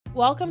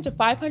Welcome to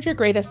 500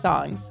 Greatest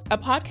Songs, a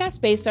podcast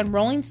based on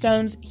Rolling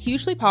Stone's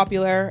hugely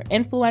popular,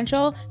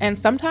 influential, and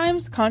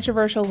sometimes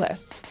controversial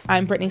list.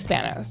 I'm Brittany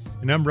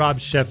Spanos. And I'm Rob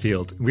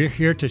Sheffield. We're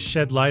here to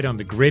shed light on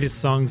the greatest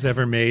songs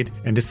ever made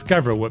and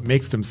discover what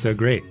makes them so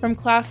great. From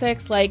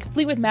classics like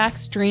Fleetwood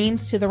Mac's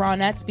Dreams to the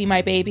Ronettes' Be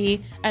My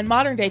Baby, and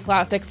modern-day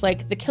classics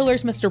like The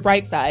Killers' Mr.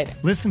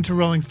 Brightside. Listen to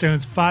Rolling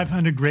Stone's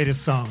 500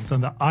 Greatest Songs on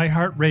the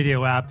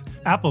iHeartRadio app,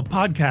 Apple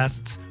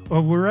Podcasts,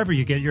 or wherever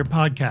you get your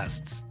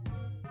podcasts.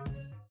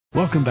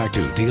 Welcome back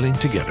to Dealing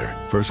Together.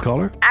 First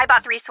caller? I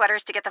bought 3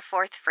 sweaters to get the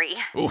 4th free.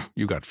 Oh,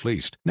 you got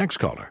fleeced. Next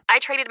caller? I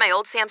traded my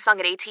old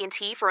Samsung at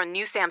AT&T for a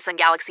new Samsung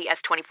Galaxy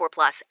S24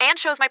 Plus and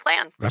chose my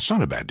plan. That's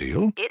not a bad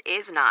deal. It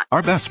is not.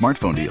 Our best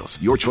smartphone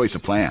deals. Your choice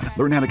of plan.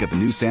 Learn how to get the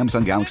new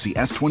Samsung Galaxy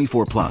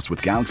S24 Plus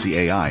with Galaxy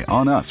AI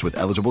on us with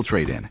eligible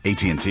trade-in.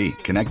 AT&T.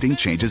 Connecting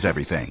changes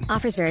everything.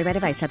 Offers vary by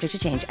device. Subject to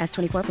change.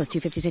 S24 plus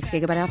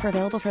 256GB offer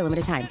available for a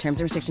limited time. Terms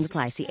and restrictions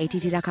apply. See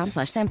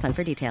att.com/Samsung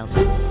for details.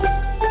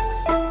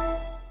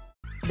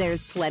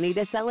 There's plenty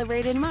to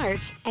celebrate in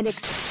March and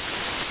National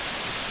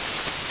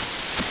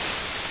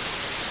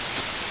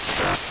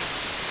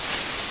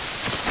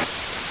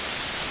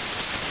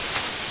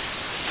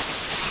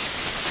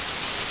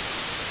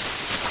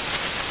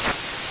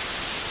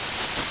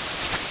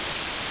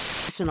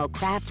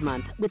Craft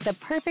Month with the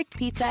perfect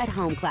pizza at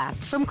home class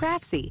from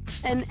Craftsy.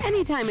 And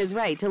anytime is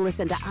right to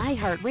listen to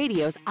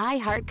iHeartRadio's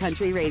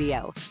iHeartCountry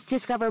Radio.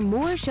 Discover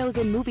more shows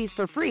and movies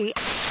for free.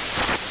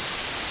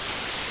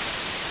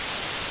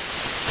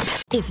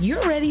 If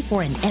you're ready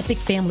for an epic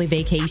family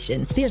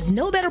vacation, there's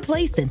no better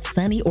place than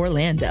sunny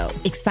Orlando.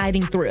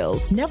 Exciting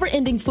thrills,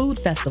 never-ending food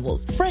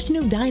festivals, fresh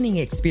new dining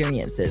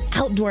experiences,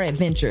 outdoor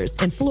adventures,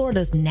 and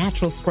Florida's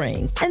natural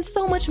springs, and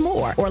so much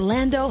more.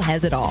 Orlando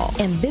has it all.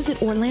 And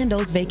Visit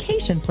Orlando's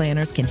vacation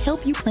planners can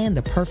help you plan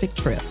the perfect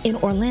trip. In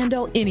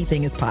Orlando,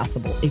 anything is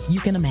possible if you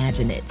can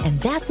imagine it. And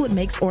that's what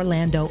makes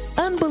Orlando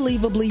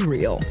unbelievably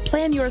real.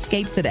 Plan your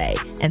escape today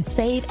and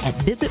save at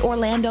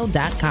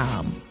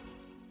visitorlando.com.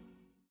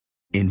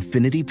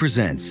 Infiniti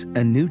presents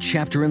a new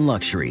chapter in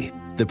luxury,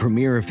 the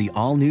premiere of the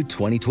all-new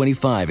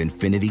 2025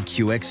 Infiniti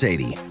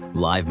QX80,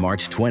 live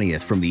March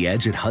 20th from the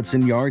Edge at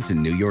Hudson Yards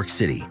in New York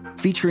City,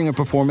 featuring a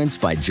performance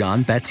by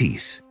Jon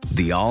Batiste.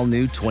 The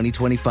all-new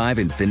 2025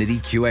 Infiniti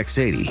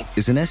QX80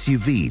 is an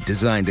SUV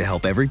designed to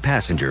help every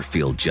passenger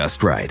feel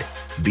just right.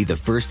 Be the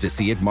first to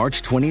see it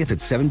March 20th at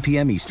 7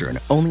 p.m. Eastern,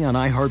 only on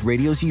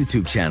iHeartRadio's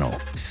YouTube channel.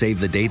 Save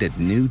the date at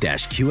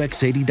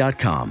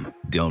new-QX80.com.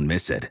 Don't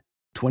miss it.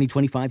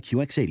 2025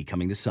 QX80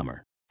 coming this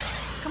summer.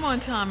 Come on,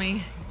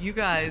 Tommy. You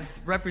guys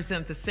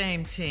represent the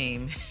same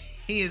team.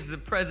 He is the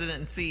president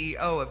and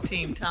CEO of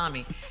Team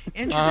Tommy.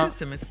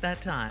 Introduce him. It's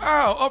that time.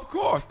 Oh, of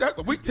course.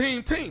 We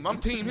team. I'm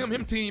team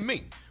him team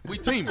me. We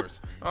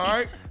teamers. All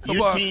right? So,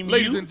 team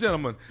ladies you? and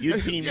gentlemen. You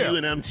team you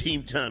and I'm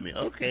Team Tommy.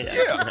 Okay.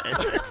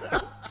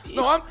 Yeah.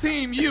 No, I'm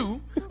team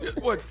you.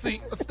 What?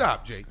 See,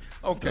 stop, Jay.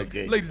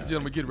 Okay. Ladies and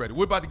gentlemen, get ready.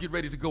 We're about to get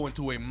ready to go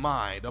into a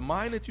mine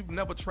that you've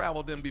never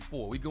traveled in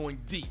before. We're going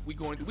deep. We're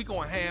going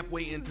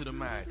halfway into the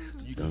mine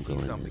so you can see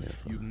something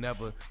you've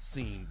never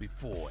seen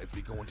before as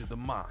we go into the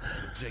mine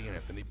with J.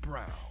 Anthony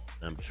Brown.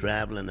 I'm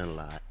traveling a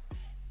lot.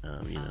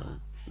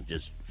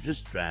 Just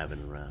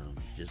driving around,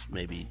 just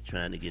maybe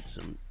trying to get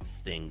some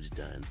things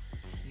done.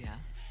 Yeah.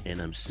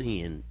 And I'm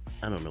seeing,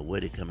 I don't know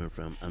where they're coming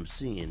from. I'm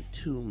seeing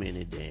too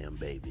many damn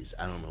babies.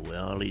 I don't know where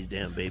all these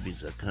damn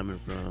babies are coming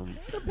from.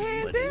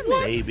 But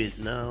babies,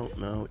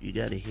 no, you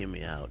got to hear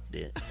me out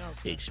there.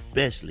 Okay.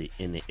 Especially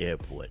in the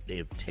airport.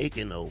 They've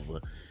taken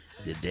over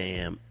the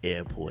damn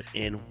airport.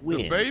 And when?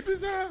 The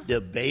babies are? The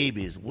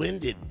babies. When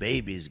did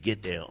babies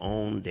get their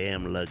own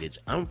damn luggage?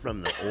 I'm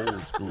from the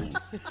old school.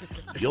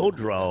 Your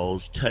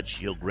drawers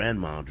touch your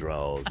grandma's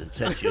drawers and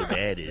touch your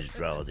daddy's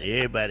drawers.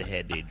 Everybody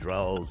had their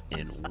drawers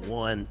in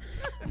one.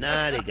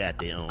 Now they got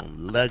their own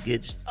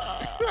luggage.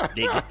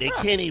 They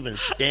can't even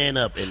stand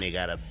up, and they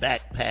got a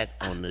backpack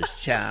on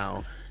this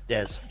child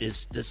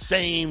it's the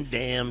same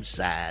damn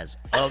size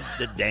of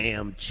the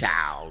damn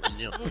child.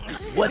 You know,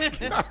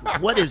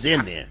 what is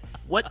in there?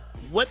 What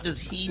does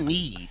he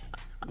need?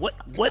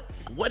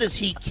 What is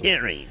he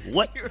carrying?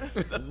 What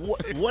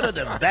are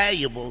the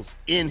valuables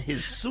in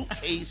his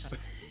suitcase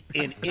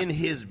and in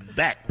his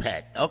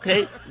backpack?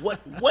 Okay,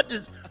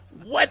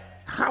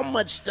 how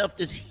much stuff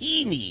does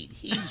he need?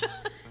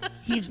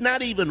 He's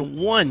not even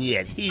one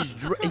yet. He's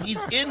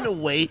in the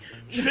way,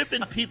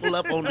 tripping people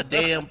up on the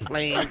damn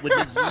plane with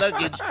his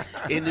luggage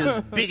in his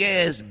big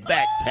ass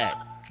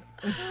backpack.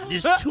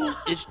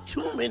 It's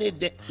too many.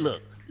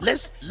 Look,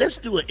 let's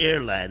do an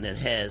airline that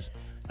has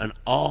an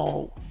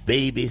all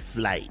baby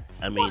flight.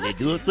 I mean, they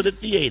do it for the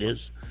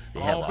theaters.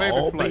 They have an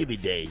all baby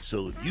day.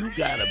 So if you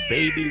got a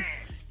baby,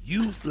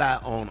 you fly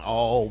on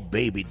all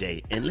baby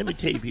day. And let me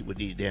tell you, people,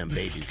 these damn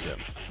babies come.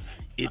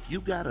 If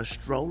you got a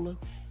stroller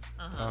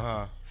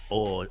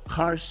or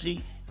car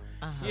seat,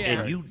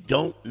 and you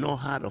don't know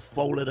how to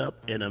fold it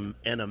up in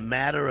a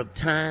matter of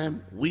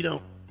time,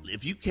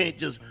 if you can't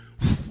just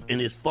and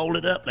it's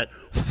folded up like,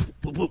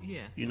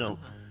 you know,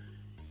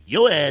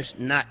 Your ass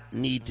not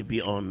need to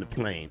be on the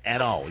plane at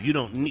all. You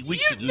don't need. We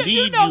should leave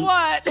you. You know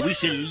what? We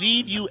should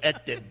leave you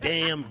at the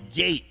damn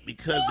gate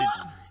because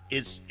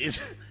it's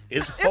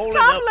holding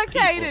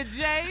complicated, up people.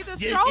 Jay. The It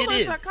strollers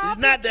is. are It's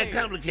complicated. not that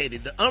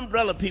complicated. The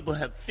umbrella people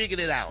have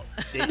figured it out.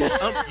 You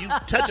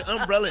touch an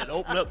umbrella, it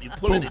open up. You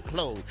pull it, it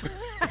close.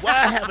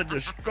 Why haven't the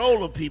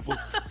stroller people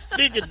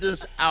figured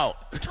this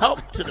out?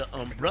 Talk to the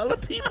umbrella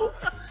people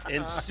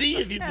and see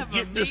if you can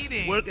get this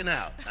working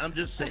out. I'm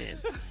just saying.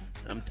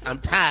 I'm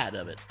tired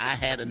of it. I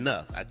had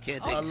enough. I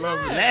can't take it.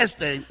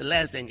 The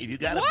last thing, if you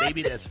got a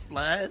baby that's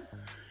flying,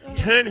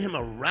 turn him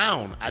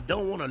around. I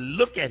don't want to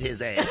look at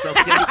his ass,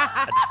 okay?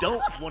 I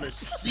don't want to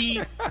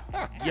see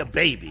your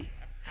baby.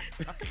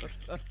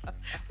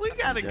 We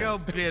gotta go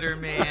bitter,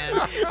 man.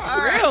 All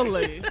right.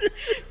 Really?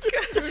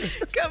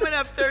 Coming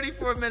up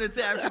 34 minutes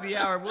after the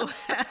hour, we'll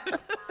have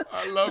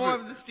more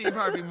of the Steve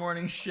Harvey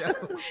Morning Show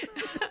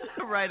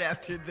right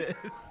after this.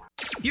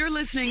 You're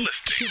listening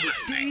to the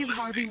Steve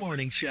Harvey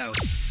Morning Show.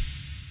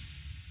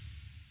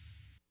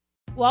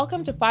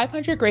 Welcome to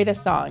 500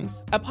 Greatest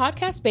Songs, a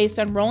podcast based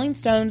on Rolling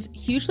Stone's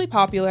hugely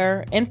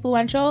popular,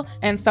 influential,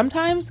 and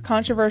sometimes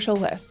controversial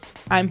list.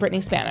 I'm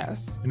Brittany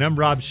Spanos. And I'm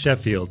Rob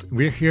Sheffield.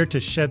 We're here to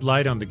shed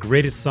light on the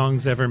greatest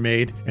songs ever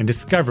made and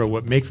discover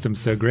what makes them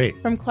so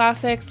great. From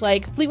classics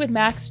like Fleetwood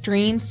Mac's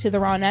Dreams to the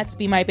Ronettes'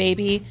 Be My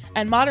Baby,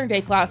 and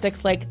modern-day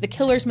classics like The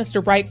Killers'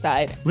 Mr.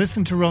 Brightside.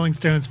 Listen to Rolling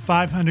Stone's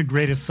 500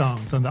 Greatest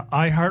Songs on the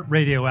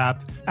iHeartRadio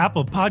app,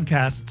 Apple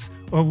Podcasts,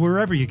 or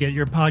wherever you get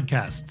your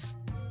podcasts.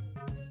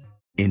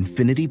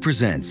 Infinity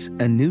presents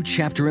a new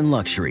chapter in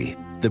luxury,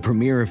 the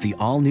premiere of the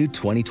all-new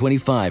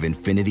 2025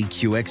 Infinity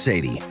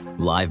QX80,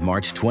 live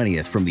March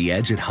 20th from the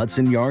Edge at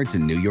Hudson Yards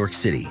in New York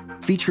City,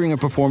 featuring a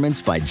performance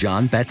by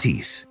John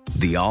Batiste.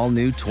 The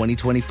all-new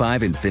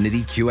 2025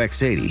 Infinity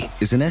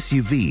QX80 is an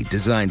SUV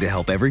designed to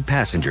help every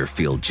passenger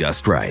feel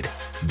just right.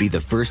 Be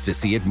the first to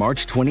see it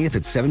March 20th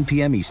at 7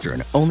 p.m.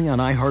 Eastern, only on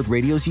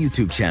iHeartRadio's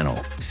YouTube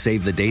channel.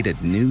 Save the date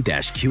at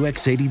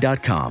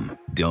new-QX80.com.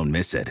 Don't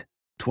miss it.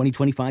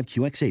 2025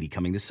 QX80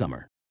 coming this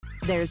summer.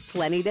 There's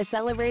plenty to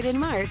celebrate in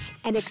March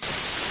and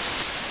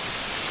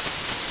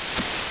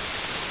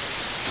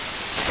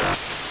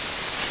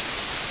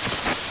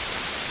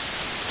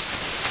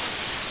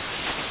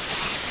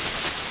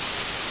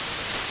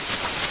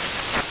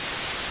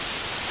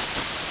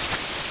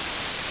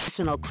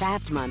National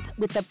Craft Month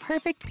with the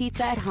perfect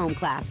pizza at home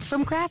class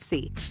from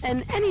Craftsy.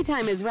 And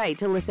anytime is right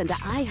to listen to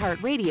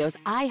iHeartRadio's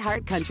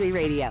iHeart Country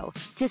Radio.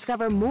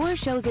 Discover more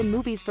shows and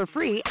movies for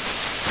free.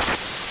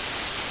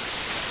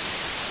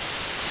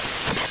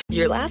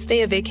 Your last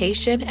day of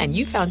vacation and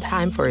you found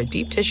time for a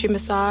deep tissue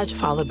massage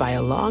followed by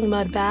a long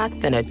mud bath,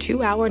 then a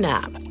 2-hour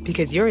nap.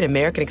 Because you're an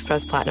American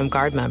Express Platinum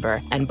Card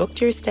member and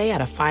booked your stay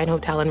at a fine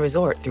hotel and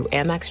resort through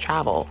Amex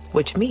Travel,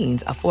 which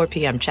means a 4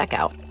 p.m.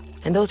 checkout.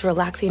 And those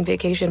relaxing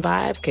vacation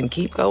vibes can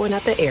keep going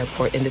at the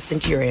airport in the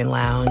Centurion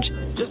Lounge.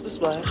 Just a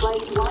splash.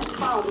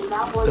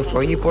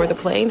 Before you board the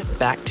plane,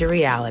 back to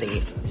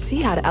reality.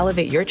 See how to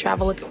elevate your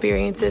travel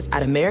experiences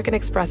at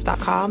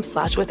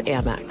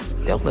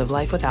americanexpress.com/withAmex. Don't live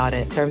life without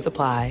it. Terms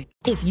apply.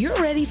 If you're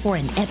ready for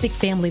an epic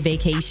family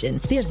vacation,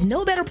 there's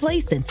no better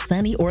place than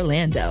sunny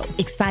Orlando.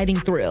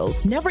 Exciting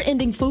thrills,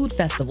 never-ending food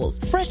festivals,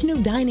 fresh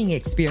new dining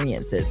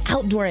experiences,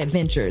 outdoor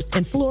adventures,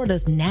 and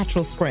Florida's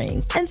natural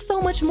springs, and so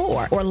much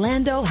more.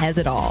 Orlando has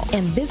it all.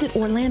 And Visit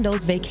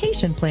Orlando's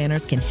vacation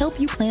planners can help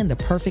you plan the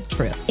perfect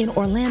trip. In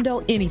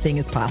Orlando, anything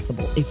is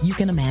possible if you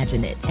can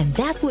imagine it. And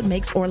that's what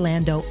makes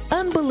Orlando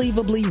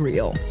unbelievably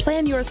real.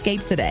 Plan your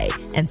escape today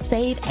and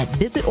save at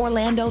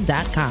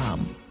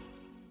visitorlando.com.